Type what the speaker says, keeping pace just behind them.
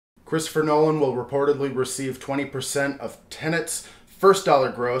Christopher Nolan will reportedly receive 20% of Tenet's first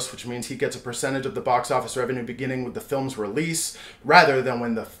dollar gross, which means he gets a percentage of the box office revenue beginning with the film's release, rather than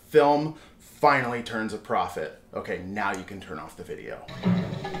when the film finally turns a profit. Okay, now you can turn off the video.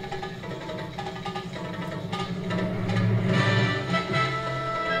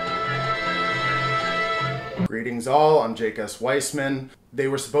 Greetings all, I'm Jake S. Weissman. They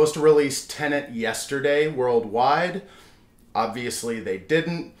were supposed to release Tenet yesterday worldwide. Obviously they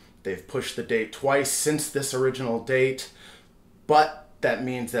didn't. They've pushed the date twice since this original date. But that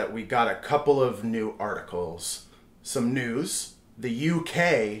means that we got a couple of new articles. Some news. The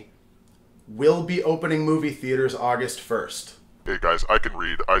UK will be opening movie theaters August 1st. Hey guys, I can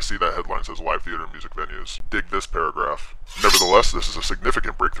read. I see that headline says live theater and music venues. Dig this paragraph. Nevertheless, this is a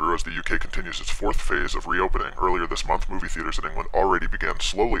significant breakthrough as the UK continues its fourth phase of reopening. Earlier this month, movie theaters in England already began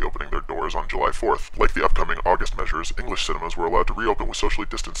slowly opening their doors on July 4th. Like the upcoming August measures, English cinemas were allowed to reopen with socially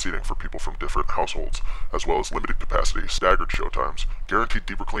distanced seating for people from different households, as well as limited capacity, staggered showtimes, guaranteed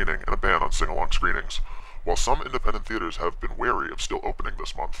deeper cleaning, and a ban on sing-along screenings. While some independent theaters have been wary of still opening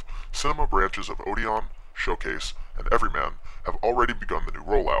this month, cinema branches of Odeon, Showcase, and Everyman have already begun the new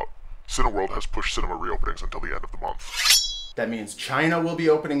rollout. Cineworld has pushed cinema reopenings until the end of the month. That means China will be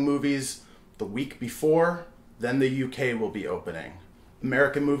opening movies the week before, then the UK will be opening.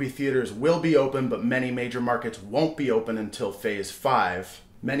 American movie theaters will be open, but many major markets won't be open until Phase 5.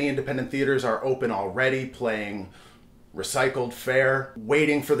 Many independent theaters are open already, playing recycled fare,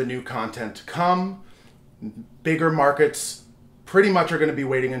 waiting for the new content to come. Bigger markets pretty much are going to be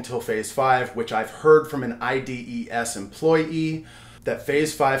waiting until Phase 5, which I've heard from an IDES employee that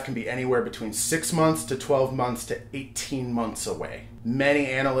Phase 5 can be anywhere between 6 months to 12 months to 18 months away. Many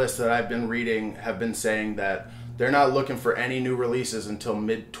analysts that I've been reading have been saying that they're not looking for any new releases until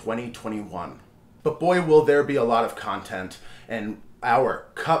mid-2021. But boy, will there be a lot of content, and our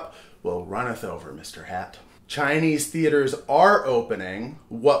cup will runneth over, Mr. Hat. Chinese theaters are opening.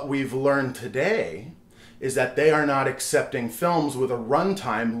 What we've learned today is that they are not accepting films with a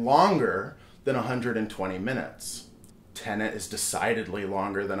runtime longer than 120 minutes. Tenet is decidedly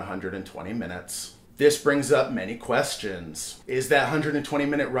longer than 120 minutes. This brings up many questions. Is that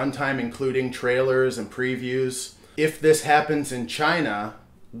 120-minute runtime including trailers and previews? If this happens in China,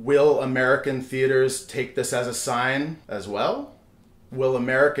 will American theaters take this as a sign as well? Will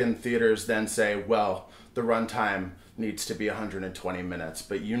American theaters then say, well, the runtime needs to be 120 minutes.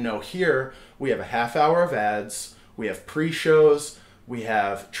 But you know, here we have a half hour of ads, we have pre-shows, we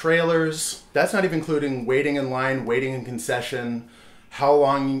have trailers. That's not even including waiting in line, waiting in concession, how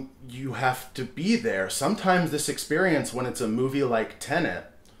long you have to be there. Sometimes this experience, when it's a movie like Tenet,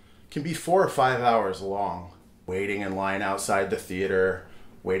 can be 4 or 5 hours long. Waiting in line outside the theater,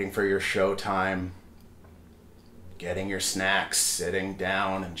 waiting for your showtime, getting your snacks, sitting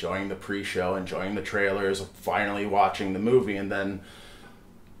down, enjoying the pre-show, enjoying the trailers, finally watching the movie, and then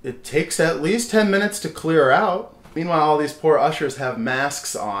it takes at least 10 minutes to clear out. Meanwhile, all these poor ushers have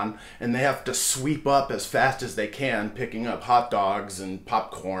masks on, and they have to sweep up as fast as they can, picking up hot dogs and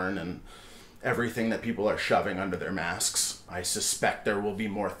popcorn and everything that people are shoving under their masks. I suspect there will be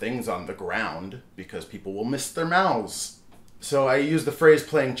more things on the ground because people will miss their mouths. So I use the phrase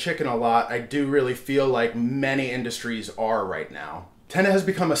playing chicken a lot. I do really feel like many industries are right now. Tenet has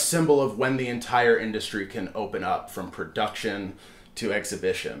become a symbol of when the entire industry can open up, from production to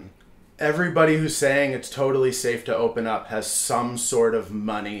exhibition. Everybody who's saying it's totally safe to open up has some sort of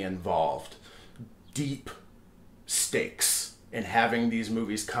money involved. Deep stakes in having these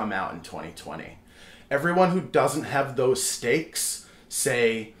movies come out in 2020. Everyone who doesn't have those stakes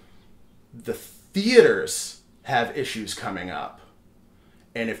say the theaters have issues coming up.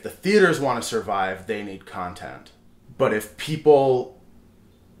 And if the theaters want to survive, they need content. But if people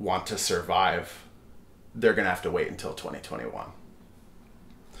want to survive, they're going to have to wait until 2021.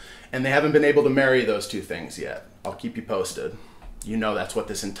 And they haven't been able to marry those two things yet. I'll keep you posted. You know that's what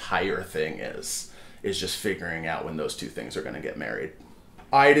this entire thing is just figuring out when those two things are going to get married.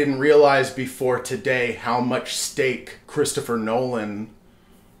 I didn't realize before today how much stake Christopher Nolan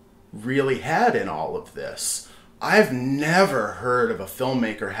really had in all of this. I've never heard of a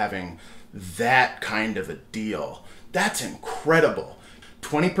filmmaker having that kind of a deal. That's incredible.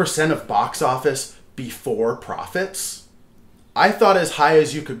 20% of box office before profits? I thought as high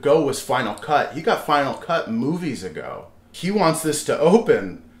as you could go was Final Cut. He got Final Cut movies ago. He wants this to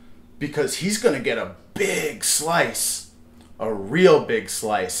open because he's going to get a big slice. A real big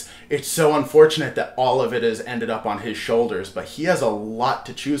slice. It's so unfortunate that all of it has ended up on his shoulders, but he has a lot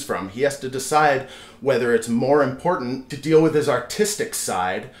to choose from. He has to decide whether it's more important to deal with his artistic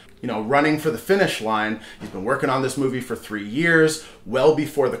side running for the finish line. He's been working on this movie for 3 years, well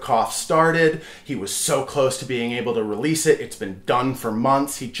before the cough started. He was so close to being able to release it. It's been done for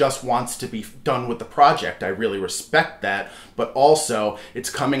months. He just wants to be done with the project. I really respect that, but also it's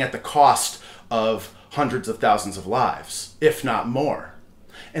coming at the cost of hundreds of thousands of lives, if not more.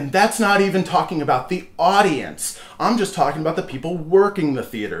 And that's not even talking about the audience. I'm just talking about the people working the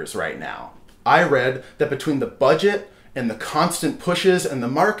theaters right now. I read that between the budget and the constant pushes and the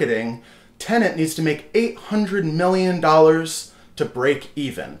marketing, TENET needs to make $800 million to break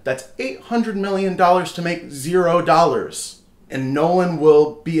even. That's $800 million to make $0. And Nolan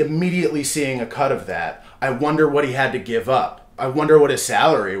will be immediately seeing a cut of that. I wonder what he had to give up. I wonder what his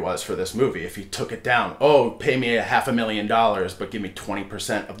salary was for this movie if he took it down. Oh, pay me $500,000, but give me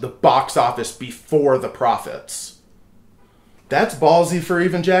 20% of the box office before the profits. That's ballsy for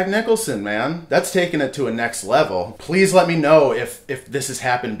even Jack Nicholson, man. That's taking it to a next level. Please let me know if this has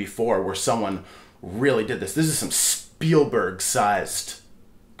happened before where someone really did this. This is some Spielberg-sized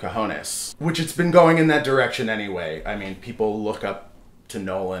cojones. Which it's been going in that direction anyway. I mean, people look up to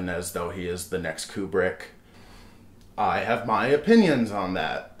Nolan as though he is the next Kubrick. I have my opinions on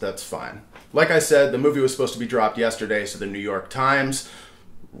that. That's fine. Like I said, the movie was supposed to be dropped yesterday, so the New York Times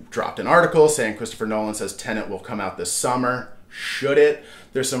dropped an article saying Christopher Nolan says Tenet will come out this summer. Should it?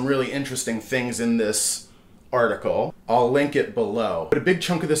 There's some really interesting things in this article. I'll link it below. But a big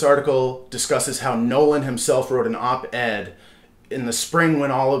chunk of this article discusses how Nolan himself wrote an op-ed in the spring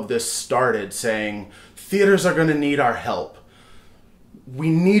when all of this started saying, theaters are going to need our help. We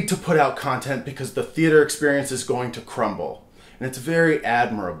need to put out content because the theater experience is going to crumble. And it's very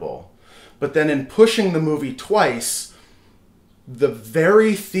admirable. But then in pushing the movie twice, the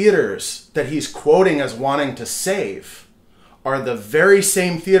very theaters that he's quoting as wanting to save are the very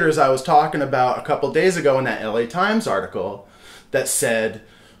same theaters I was talking about a couple days ago in that LA Times article that said,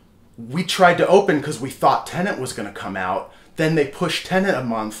 we tried to open because we thought Tenet was going to come out. Then they pushed Tenet a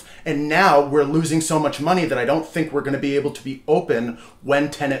month, and now we're losing so much money that I don't think we're going to be able to be open when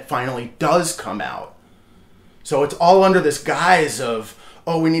Tenet finally does come out. So it's all under this guise of,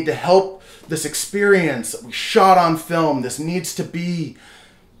 oh, we need to help this experience. We shot on film. This needs to be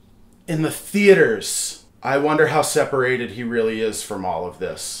in the theaters. I wonder how separated he really is from all of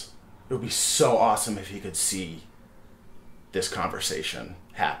this. It would be so awesome if he could see this conversation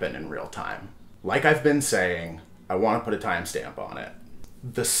happen in real time. Like I've been saying, I want to put a timestamp on it.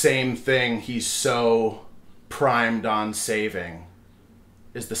 The same thing he's so primed on saving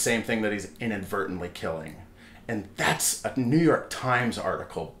is the same thing that he's inadvertently killing. And that's a New York Times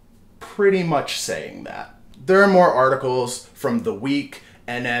article pretty much saying that. There are more articles from The Week,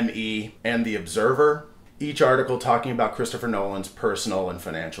 NME, and The Observer, each article talking about Christopher Nolan's personal and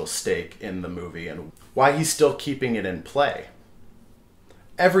financial stake in the movie and why he's still keeping it in play.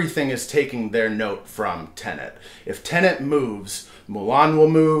 Everything is taking their note from Tenet. If Tenet moves, Mulan will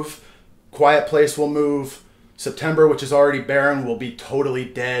move, Quiet Place will move, September, which is already barren, will be totally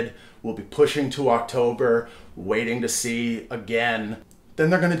dead. We'll be pushing to October, waiting to see again. Then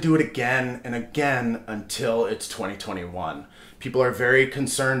they're going to do it again and again until it's 2021. People are very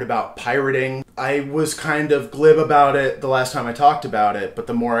concerned about pirating. I was kind of glib about it the last time I talked about it, but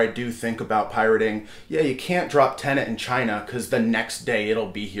the more I do think about pirating, yeah, you can't drop Tenet in China because the next day it'll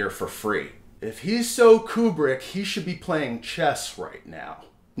be here for free. If he's so Kubrick, he should be playing chess right now.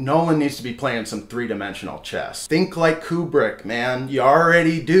 Nolan needs to be playing some three-dimensional chess. Think like Kubrick, man. You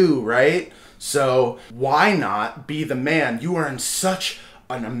already do, right? So why not be the man? You are in such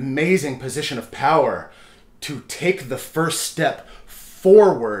an amazing position of power to take the first step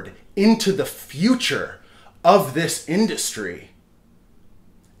forward into the future of this industry.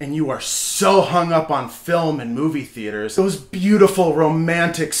 And you are so hung up on film and movie theaters. Those beautiful,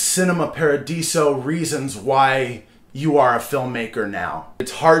 romantic, cinema paradiso reasons why you are a filmmaker now.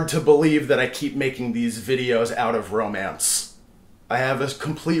 It's hard to believe that I keep making these videos out of romance. I have a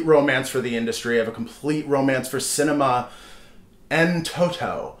complete romance for the industry. I have a complete romance for cinema en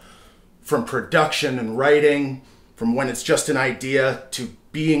toto. From production and writing, from when it's just an idea to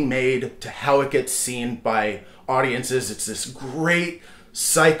being made to how it gets seen by audiences. It's this great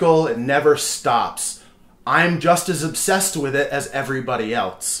cycle. It never stops. I'm just as obsessed with it as everybody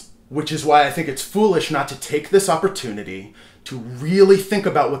else. Which is why I think it's foolish not to take this opportunity to really think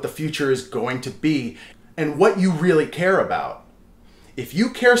about what the future is going to be and what you really care about. If you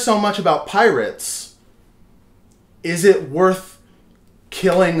care so much about pirates, is it worth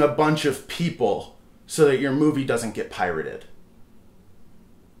killing a bunch of people so that your movie doesn't get pirated?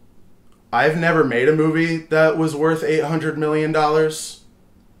 I've never made a movie that was worth $800 million.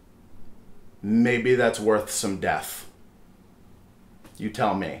 Maybe that's worth some death. You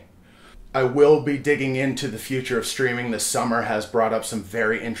tell me. I will be digging into the future of streaming. This summer has brought up some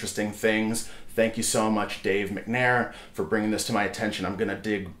very interesting things. Thank you so much, Dave McNair, for bringing this to my attention. I'm going to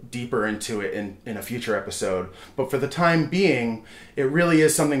dig deeper into it in a future episode. But for the time being, it really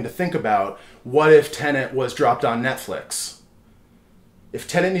is something to think about. What if Tenet was dropped on Netflix? If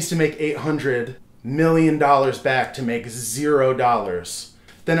Tenet needs to make $800 million back to make $0,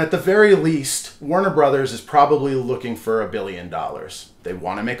 then at the very least, Warner Brothers is probably looking for $1 billion. They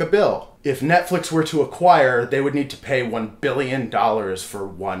want to make a bill. If Netflix were to acquire, they would need to pay $1 billion for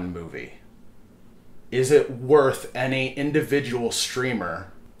one movie. Is it worth any individual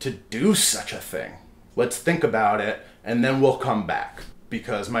streamer to do such a thing? Let's think about it, and then we'll come back.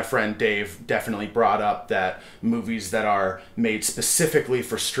 Because my friend Dave definitely brought up that movies that are made specifically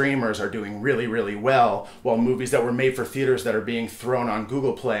for streamers are doing really, really well, while movies that were made for theaters that are being thrown on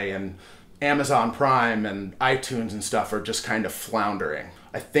Google Play and Amazon Prime and iTunes and stuff are just kind of floundering.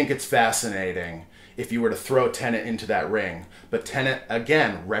 I think it's fascinating if you were to throw Tenet into that ring. But Tenet,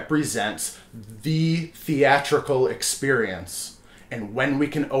 again, represents the theatrical experience and when we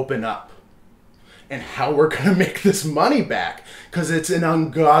can open up and how we're going to make this money back, because it's an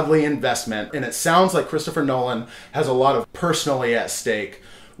ungodly investment. And it sounds like Christopher Nolan has a lot of personally at stake,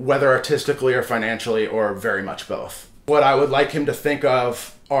 whether artistically or financially or very much both. What I would like him to think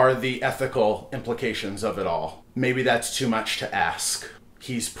of are the ethical implications of it all. Maybe that's too much to ask.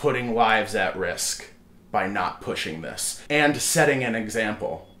 He's putting lives at risk by not pushing this and setting an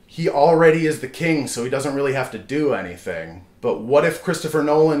example. He already is the king, so he doesn't really have to do anything. But what if Christopher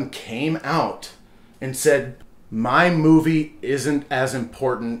Nolan came out and said, my movie isn't as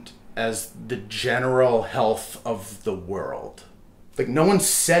important as the general health of the world? Like, no one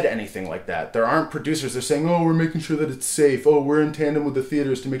said anything like that. There aren't producers. They're saying, oh, we're making sure that it's safe. Oh, we're in tandem with the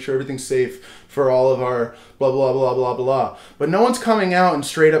theaters to make sure everything's safe for all of our blah, blah, blah, blah, blah. But no one's coming out and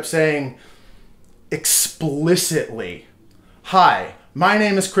straight up saying explicitly, hi, my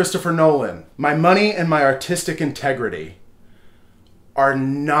name is Christopher Nolan. My money and my artistic integrity are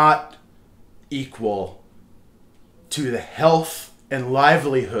not equal to the health and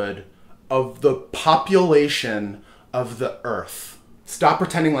livelihood of the population of the earth. Stop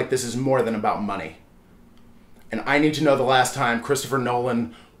pretending like this is more than about money. And I need to know the last time Christopher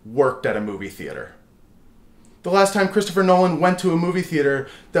Nolan worked at a movie theater. The last time Christopher Nolan went to a movie theater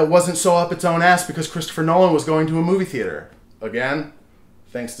that wasn't so up its own ass because Christopher Nolan was going to a movie theater. Again,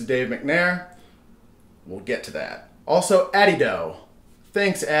 thanks to Dave McNair. We'll get to that. Also, Addie Doe.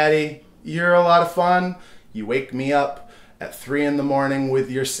 Thanks, Addie. You're a lot of fun. You wake me up at 3 in the morning with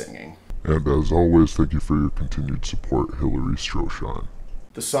your singing. And as always, thank you for your continued support, Hillary Stroshan.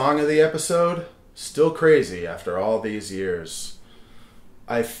 The song of the episode, still crazy after all these years.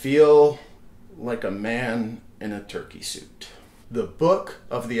 I feel like a man in a turkey suit. The book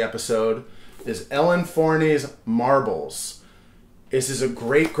of the episode is Ellen Forney's Marbles. This is a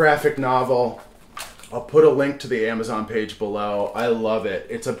great graphic novel. I'll put a link to the Amazon page below. I love it.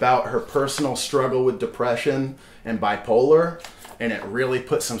 It's about her personal struggle with depression and bipolar, and it really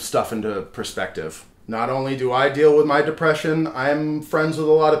puts some stuff into perspective. Not only do I deal with my depression, I'm friends with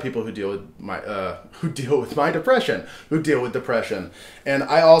a lot of people who deal with depression. And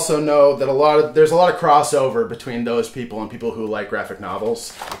I also know that there's a lot of crossover between those people and people who like graphic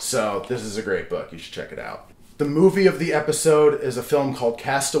novels. So this is a great book. You should check it out. The movie of the episode is a film called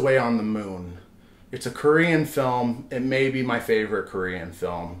Castaway on the Moon. It's a Korean film. It may be my favorite Korean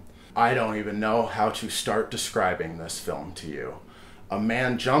film. I don't even know how to start describing this film to you. A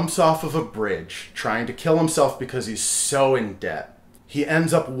man jumps off of a bridge trying to kill himself because he's so in debt. He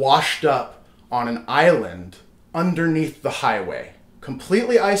ends up washed up on an island underneath the highway,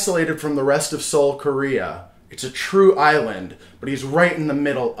 completely isolated from the rest of Seoul, Korea. It's a true island, but he's right in the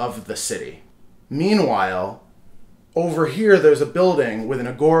middle of the city. Meanwhile, over here there's a building with an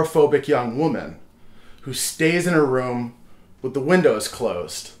agoraphobic young woman who stays in her room with the windows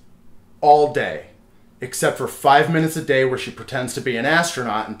closed all day, except for 5 minutes a day where she pretends to be an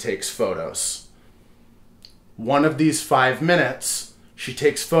astronaut and takes photos. One of these 5 minutes, she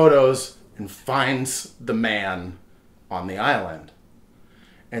takes photos and finds the man on the island.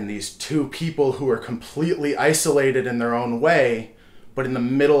 And these two people who are completely isolated in their own way, but in the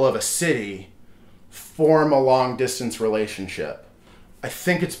middle of a city, form a long-distance relationship. I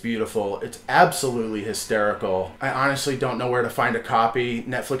think it's beautiful. It's absolutely hysterical. I honestly don't know where to find a copy.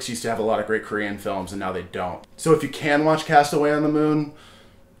 Netflix used to have a lot of great Korean films, and now they don't. So if you can watch Castaway on the Moon,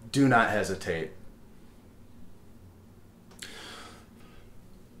 do not hesitate.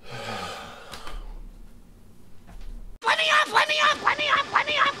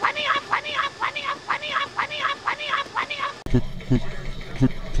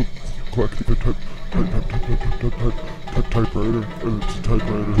 Click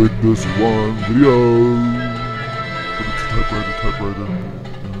click this one video. But it's a typewriter,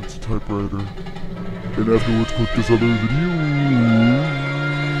 and it's a typewriter. And afterwards click this other video.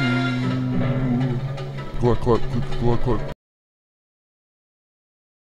 Clack, clack, click, clack, clack.